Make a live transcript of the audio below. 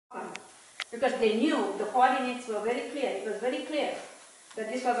because they knew the coordinates were very clear. It was very clear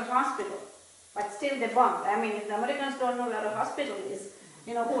that this was a hospital, but still they bombed. I mean, if the Americans don't know where a hospital is,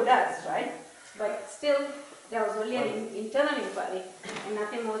 you know, who does, right? But still, there was only an internal inquiry and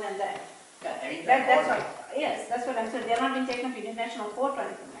nothing more than that. Yeah, I mean, that's what, yes, that's what I'm saying. They are not being taken to international court or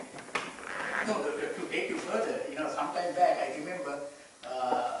anything like that. No, to take you further, you know, some time back, I remember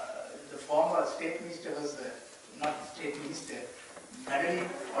the former state minister was not state minister, Madeline,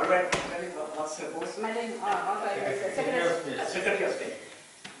 all right, Madeline, what's her post? Madeline, Secretary of State.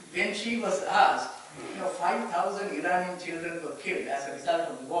 When she was asked, you know, 5,000 Iranian children were killed as a result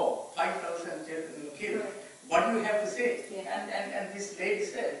of the war. 5,000 children were killed. What do you have to say? Yeah. And this lady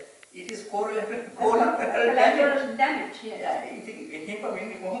said, it is collateral damage. Yes. Yeah, I think එහෙම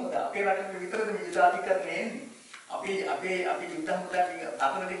වෙන්නේ කොහොමද? අපේ රටේ විතරද මේ යුදාධිකරණය එන්නේ? අපේ යුද්ධ මුදල්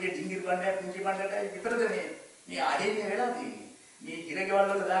අතරට ගිය ඩිංගිරි බණ්ඩයක් පුංචි බණ්ඩටයි විතරද මේ අහිමි වෙලා තියෙන්නේ. මේ ඉරගෙවල්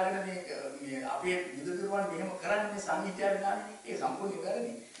වල දාගෙන මේ අපේ යුද දුරවන් මෙහෙම කරන්නේ මේ සංහිතිය විනානේ ඒ සම්පූර්ණ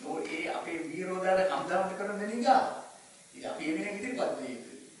වැරදි. ඒ අපේ වීරෝදාර කම්දාවන්ට කරන දෙනිගා. ඉතින් අපි එන්නේ ඉදිරිපත් වෙයි.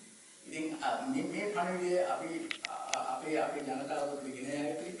 ඉතින් මේ පණිවිඩය අපේ ජනතාවට ගෙන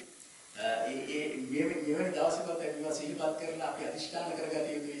යන්නේ මෙවැනි දවසකට අපි සිහිපත් කරලා අපි අධිෂ්ඨාන කරගත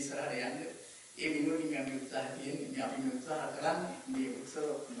යුතු ඉස්සරහට යන්න ඒ විනෝඩින් යන උත්සාහය තියෙන්නේ අපි මේ උත්සාහ කරන්නේ මේ උත්සව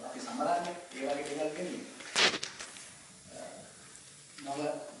අපි සමරන්නේ ඒ වගේ දේවල් කරන්නේ මම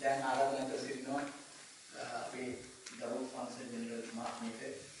දැන් ආරාධනා කර සිටිනවා අපේ ගරු කොන්සල් ජෙනරල් මහත්මියට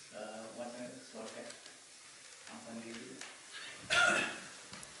වචන ස්වරක සම්බන්ධී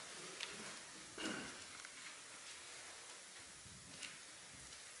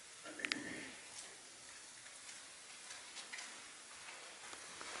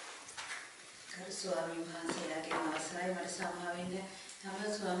ස්වාමීන් වහන්සේලාගේ අවසරයි මට සමා වෙන්න තම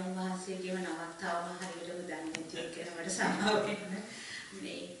ස්වාමීන් වහන්සේගේම නමක් තාම හරියටම දන්නේ නැති එක මට සමා වෙන්න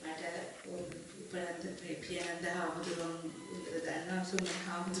මේ මට උපරන්ත ප්‍රියනන්ද හාමුදුරුවෝ දන්නවා සුමන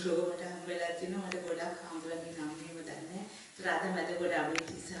හාමුදුරුවෝට හම් වෙලා තිනවා මට ගොඩක් හාමුදුරුවන්ගේ නම් එහෙම දන්නේ රාධ මැද ගොඩ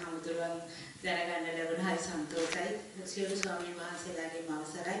අවිතිස හාමුදුරුවන් දැනගන්න ලැබුණ හරි සන්තෝෂයි සියලු ස්වාමීන් වහන්සේලාගේ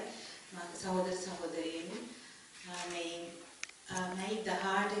අවසරයි සහෝදර සහෝදරියනි මේ මයි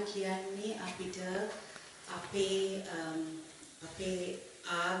 18 කියන්නේ අපිට අපේ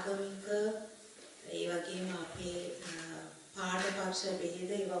ආගමික ඒ වගේම අපේ පාඩපක්ෂ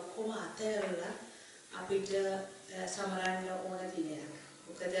බෙහෙද ඒ ඔක්කොම අතරලා අපිට සමරන්න ඕන දිනයක්.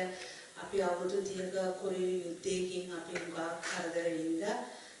 මොකද අපි අවුරුදු 30ක කොරිය යුද්ධයෙන් අපි උගා කරදර වින්දා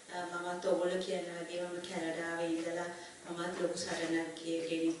මමත් ඔයගොල්ලෝ කියන වගේ මම කැනඩාවේ ඉඳලා මමත් ලොකු සටනක්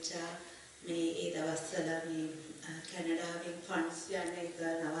ගෙනිච්චා මේ ඒ දවස්වල මේ කැනඩාවෙන් ෆන්ඩ්ස් යන එක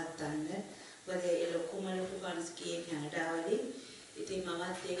නවත්තන්න. මොකද ඒ ලොකුම ෆන්ඩ්ස් ගියේ කැනඩාවලින්. ඉතින්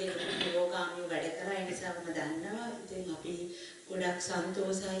මමත් ඒකේ ලොකු ප්‍රෝග්‍රෑම් වැඩ කරා. ඒ නිසා මම දන්නවා. ඉතින් අපි ගොඩක්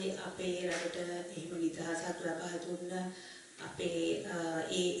සන්තෝෂයි අපේ රටට එහෙම නිදහසක් ලබා දුන්න අපේ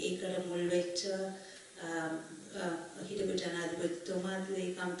ඒකට මුල් වෙච්ච හිටපු ජනාධිපතිතුමාත්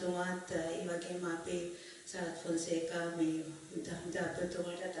ලේකම්තුමාත් ඒ වගේම අපේ සරත් ෆොන්සේකා මේ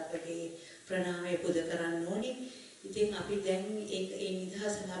උදාහරණයක් අපගේ ප්‍රණාමය පුද කරන්න ඕනේ. ඉතින් අපි දැන් ඒ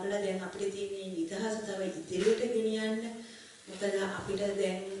නිදහස ලැබලා දැන් අපිට තියෙන නිදහස තව ඉදිරියට ගෙනියන්න. මොකද අපිට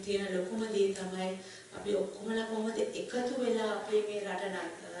දැන් තියෙන ලොකුම දේ තමයි අපි ඔක්කොමලා කොහොමද එකතු වෙලා අපේ මේ රට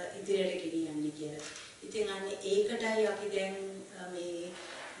ඉදිරියට ගෙනියන්නේ කියලා. ඉතින් අන්නේ ඒකටයි අපි දැන් මේ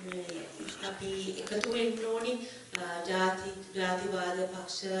අපි එකතු වෙන්න ඕනේ. ජාතිවාද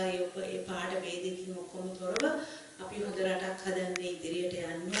පක්ෂ ඒ පාඩ වේදිකින් ඔක්කොම තොරව අපි හොඳ රටක් හදන්න ඉදිරියට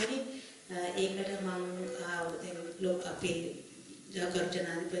යන්න ඕනේ. ඒකට මම දැන් අපේ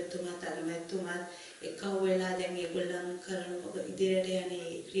ජනාධිපතිතුමාත් අගමැතිතුමාත් එක්ව වෙලා දැන් ඒගොල්ලන් කරන ඉදිරියට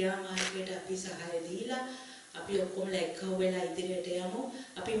යන්නේ ක්‍රියාමාර්ගයට අපි සහාය දීලා අපි ඔක්කොම එක්ව වෙලා ඉදිරියට යමු.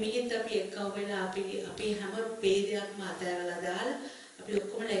 අපි මිනිත් අපි එක්ව වෙලා අපි හැම ભેදයක්ම අතහැරලා දාලා අපි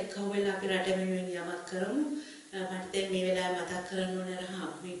ඔක්කොම එක්ව වෙලා අපි රට වෙනුවෙන් යමක් කරමු. මට දැන් මේ වෙලාවේ මතක් කරන්න ඕන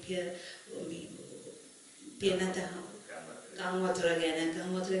මේ පියනත ගම්වතුර ගැන මම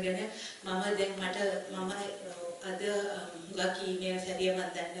දැන් මම අද හුඟක් ඊමේල්ස් හැදියා මම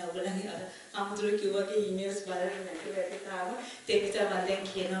දන්නේ ඔයගොල්ලන්ගේ අමුතුරු කිව්වාගේ ඊමේල්ස් බලන්නේ නැතුව ඇති තාම ඒ නිසා මම දැන්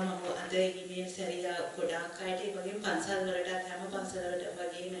කියනවා මම අද ඊමේල්ස් හැරියා ගොඩාක් අයට ඒ වගේම පන්සල් වලට හැම පන්සල් වලට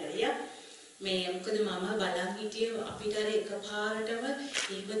වගේම හැරියා මේ මොකද මම බලන් හිටියේ අපිට අර එකපාරටම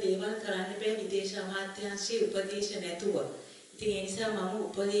එහෙම දේවල් කරන්න බෑ විදේශ අමාත්‍යාංශයේ උපදේශ නැතුව. ඉතින් ඒ නිසා මම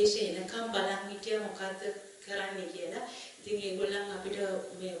උපදේශ එනකම් බලන් හිටියා මොකද්ද කරන්නේ කියලා. ඉතින් ඒගොල්ලන් අපිට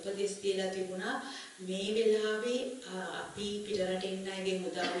මේ උපදෙස් දීලා තිබුණා මේ වෙලාවේ අපි පිටරටින් අයගෙන්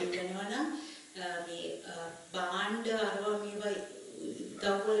උදව් ඉල්ලනවා නම් මේ බාණ්ඩ අරවා මේවා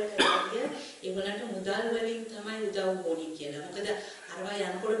උදව් වලට ඒගොල්ලන්ට මුදල් වලින් තමයි උදව් ඕනි කියලා. මොකද අරවා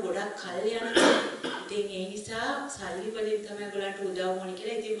යනකොට ගොඩක් කල් යනවා. ඉතින් ඒ නිසා සල්ලි වලින් තමයි ඒගොල්ලන්ට උදව් ඕනි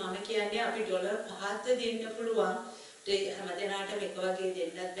කියලා. ඉතින් මම කියන්නේ අපි ඩොලර් 5ක් දෙන්න පුළුවන්. ඒ හැමදෙනාටම එක වගේ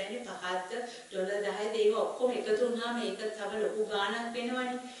දෙන්නත් බෑනේ. 5ක් ඩොලර් 10ද ඒව ඔක්කොම එකතු වුණාම ඒක තව ලොකු ගාණක්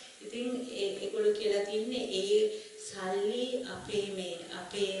වෙනවනේ. ඉතින් ඒගොල්ලෝ කියලා තින්නේ ඒ සල්ලි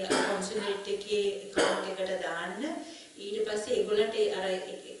අපේ කොන්සුලේට් එකේ account එකට දාන්න. ඊට පස්සේ ඒගොල්ලන්ට අර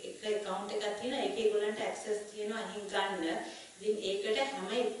එක account එකක් තියෙනවා. ඒකේ ඒගොල්ලන්ට access තියෙනවා අහිං ගන්න. ඉතින් ඒකට හැම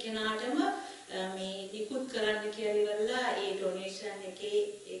එක්කෙනාටම මේ නිකුත් කරන්න කියලා ඉවරලා ඒ ඩොනේෂන් එකේ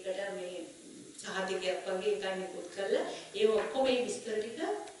ඒකට මේ සහතිකයක් වගේ එකක් නිකුත් කරලා ඒ ඔක්කොම මේ විස්තර ටික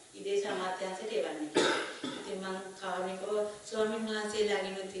විදේශ අමාත්‍යාංශයට එවන්නේ. ඉතින් මම කාර්මිකව ස්වාමීන්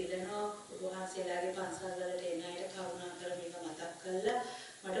වහන්සේලාගෙම තියනවා වහන්සේලාගේ පන්සල් වලට එන අයට කරුණාකර මේක මතක් කරලා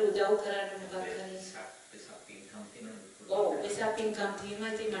මට උදව් කරන්න මොකක් හරි වෙසක් පින්කම් තියෙනවා.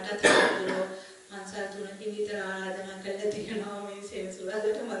 ඉතින් මට තව පන්සල් 3කින් විතර ආරාධනා කරලා තියෙනවා මේ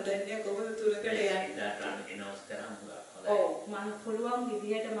සෙනසුරාදාට මම දන්නේ කොහොමද 3කට යන්නේ. ඔව් මම පුළුවන්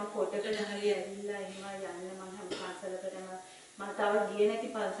විදියට මම පොඩකට හරි ඇවිල්ලා එහෙම යන්න මම හැම පන්සලකටම මම තව ගියේ නැති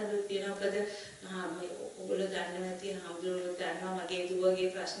පන්සලුත් තියෙනවා. මොකද මේ ඔයගොල්ලෝ දන්නේ නැති හම්දුරෝ දන්නවා මගේ දුවගේ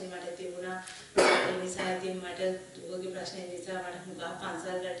ප්‍රශ්නේ මට තිබුණා. ඒ නිසා ඉතින් මට දුවගේ ප්‍රශ්නේ නිසා මට මුගා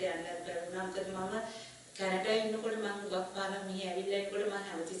පන්සලකට යන්නත් බැරුණා. මොකද මම කැනඩාවේ ඉන්නකොට මම මුගක් පාරක් මෙහි ඇවිල්ලා ඉන්නකොට මම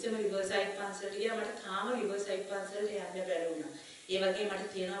හැමතිස්සෙම රිවර්සයිඩ් පන්සලට ගියා. මට තාම රිවර්සයිඩ් පන්සලට යන්න බැරි වුණා. ඒ වගේ මට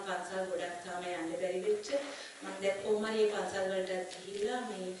තියෙනවා පන්සල් ගොඩක් තාම යන්න බැරි වෙච්ච. මම දැන් කොහොම හරි මේ පන්සල් වලට ගිහිල්ලා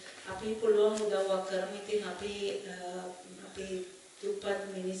මේ අපි පුළුවන් උදව්වක් කරමු. ඉතින් අපි දුප්පත්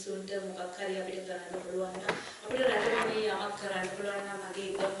මිනිසුන්ට මොකක් හරි අපිට කරන්න පුළුවන් නම් අපිට රටේ මේ යමක් කරන්න පුළුවන් නම් මගේ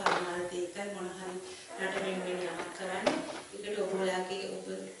එක පරමාර්ථය ඒකයි මොන හරි රටේ මේ යමක් කරන්න. ඒකට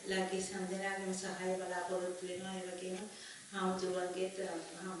ඔබලාගේ සම්දෙනාගේම සහාය බලාපොරොත්තු වෙනවා. ඒ වගේම හාමුදුරුවන්ගේ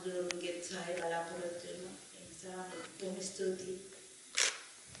සහාය බලාපොරොත්තු වෙනවා. ඒ නිසා බොහොම ස්තුතියි.